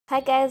Hi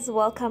guys,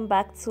 welcome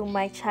back to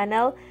my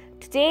channel.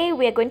 Today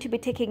we are going to be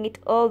taking it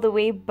all the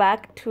way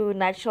back to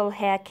natural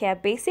hair care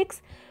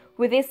basics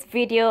with this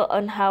video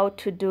on how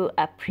to do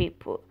a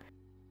Prepoo.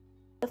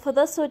 For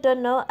those who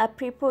don't know, a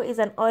Prepoo is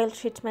an oil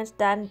treatment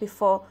done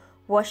before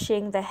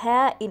washing the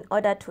hair in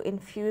order to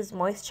infuse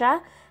moisture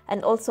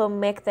and also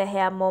make the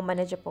hair more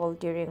manageable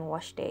during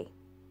wash day.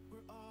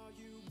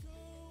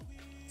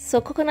 So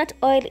coconut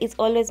oil is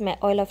always my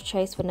oil of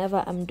choice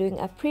whenever I'm doing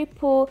a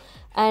Prepoo,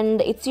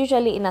 and it's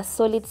usually in a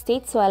solid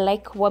state, so I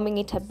like warming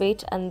it a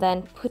bit and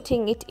then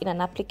putting it in an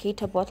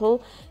applicator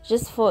bottle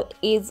just for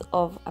ease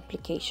of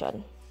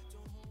application.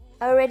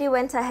 I already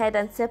went ahead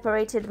and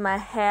separated my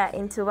hair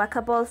into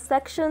workable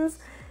sections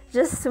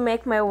just to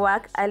make my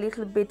work a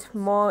little bit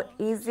more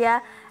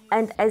easier,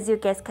 and as you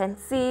guys can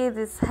see,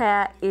 this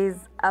hair is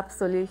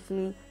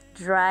absolutely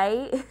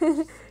dry,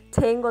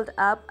 tangled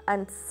up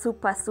and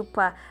super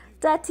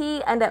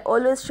dirty, and I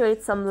always show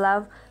it some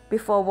love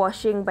before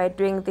washing by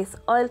doing this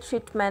oil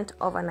treatment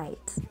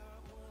overnight.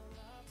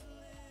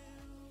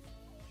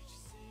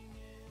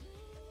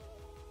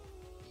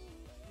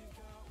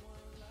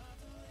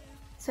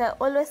 So I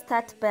always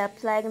start by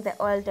applying the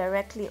oil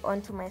directly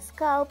onto my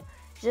scalp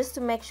just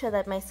to make sure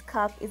that my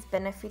scalp is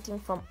benefiting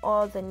from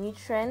all the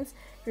nutrients.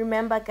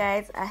 Remember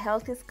guys, a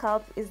healthy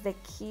scalp is the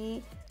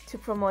key to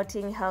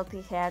promoting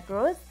healthy hair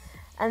growth.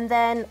 And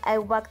then I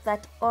work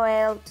that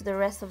oil to the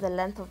rest of the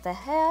length of the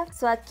hair.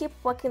 So I keep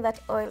working that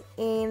oil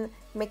in,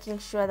 making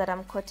sure that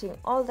I'm coating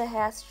all the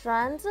hair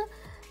strands.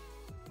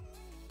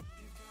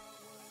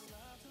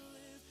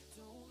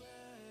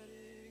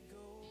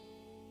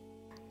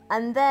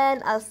 And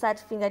then I'll start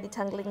finger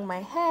detangling my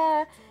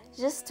hair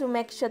just to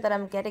make sure that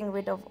I'm getting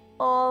rid of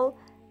all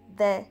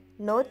the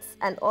knots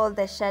and all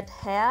the shed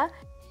hair.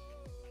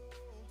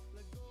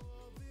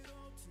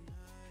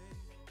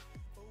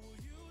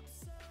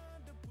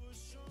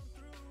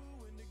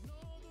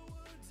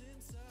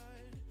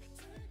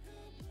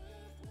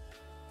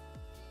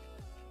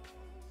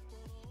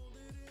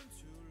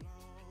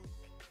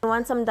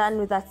 Once I'm done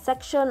with that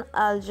section,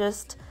 I'll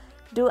just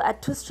do a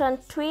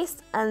 2-strand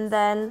twist and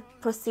then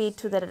proceed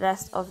to the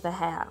rest of the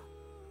hair.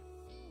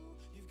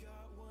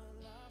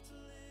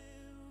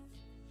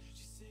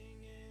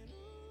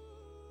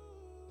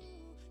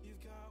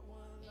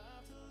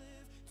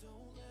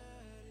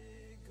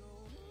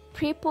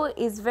 Prepoo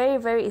is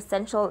very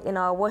essential in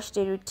our wash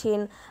day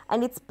routine,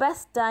 and it's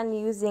best done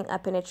using a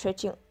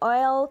penetrating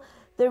oil.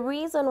 The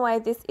reason why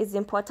this is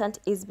important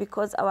is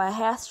because our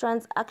hair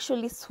strands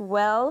actually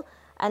swell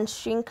and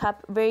shrink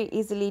up very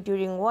easily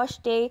during wash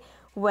day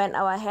when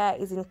our hair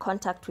is in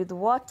contact with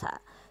water.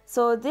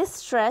 So this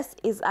stress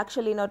is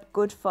actually not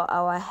good for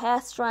our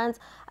hair strands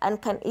and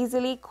can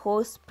easily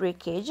cause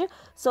breakage.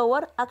 So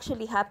what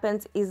actually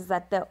happens is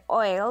that the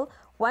oil,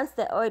 once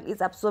the oil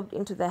is absorbed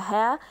into the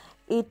hair,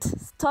 it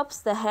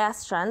stops the hair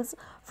strands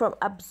from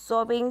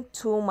absorbing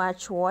too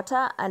much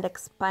water and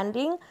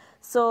expanding.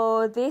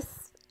 So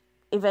this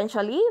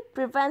eventually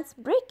prevents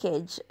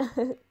breakage.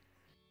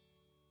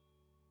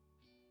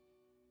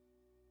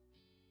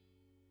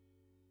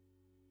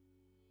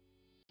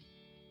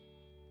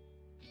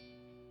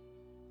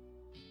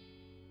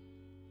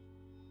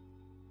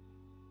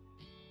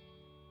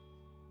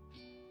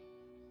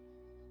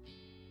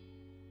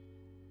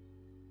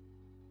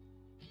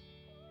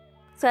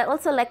 So I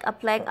also like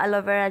applying aloe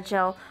vera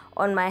gel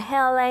on my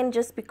hairline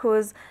just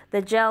because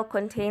the gel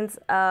contains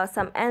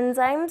some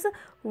enzymes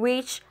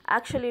which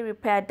actually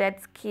repair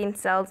dead skin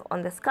cells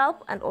on the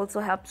scalp and also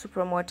help to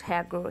promote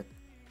hair growth.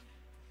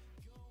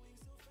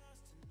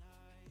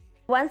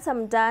 Once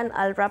I'm done,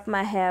 I'll wrap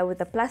my hair with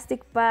a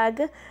plastic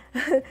bag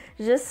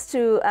just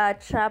to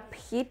trap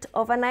heat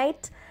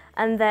overnight,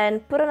 and then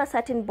put on a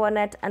satin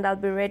bonnet and I'll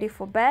be ready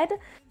for bed.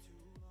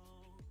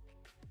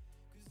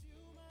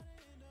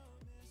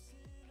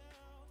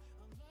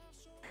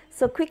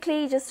 So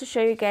quickly, just to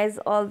show you guys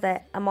all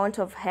the amount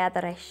of hair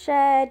that I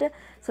shed.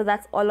 So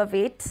that's all of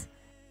it.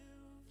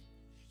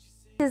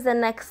 This is the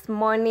next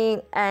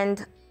morning,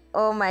 and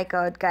oh my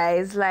god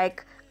guys,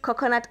 like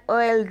coconut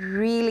oil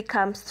really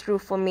comes through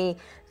for me.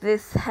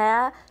 This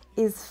hair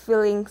is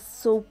feeling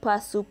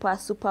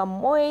super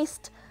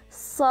moist,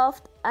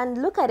 soft,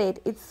 and look at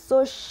it, it's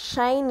so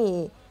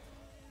shiny.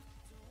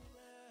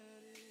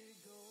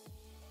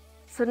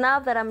 So now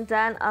that I'm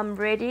done, I'm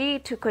ready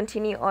to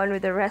continue on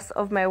with the rest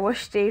of my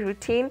wash day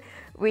routine,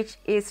 which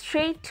is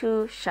straight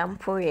to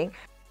shampooing.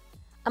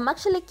 I'm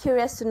actually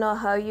curious to know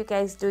how you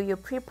guys do your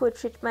Prepoo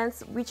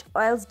treatments. Which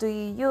oils do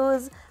you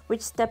use?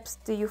 Which steps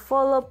do you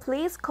follow?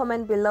 Please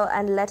comment below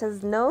and let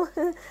us know.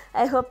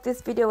 I hope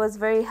this video was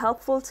very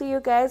helpful to you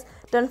guys.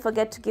 Don't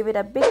forget to give it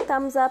a big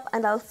thumbs up,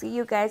 and I'll see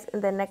you guys in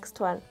the next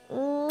one.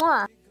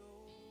 Mwah!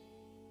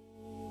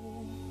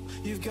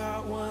 You've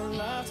got one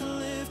life to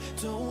live,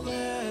 don't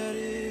let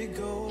it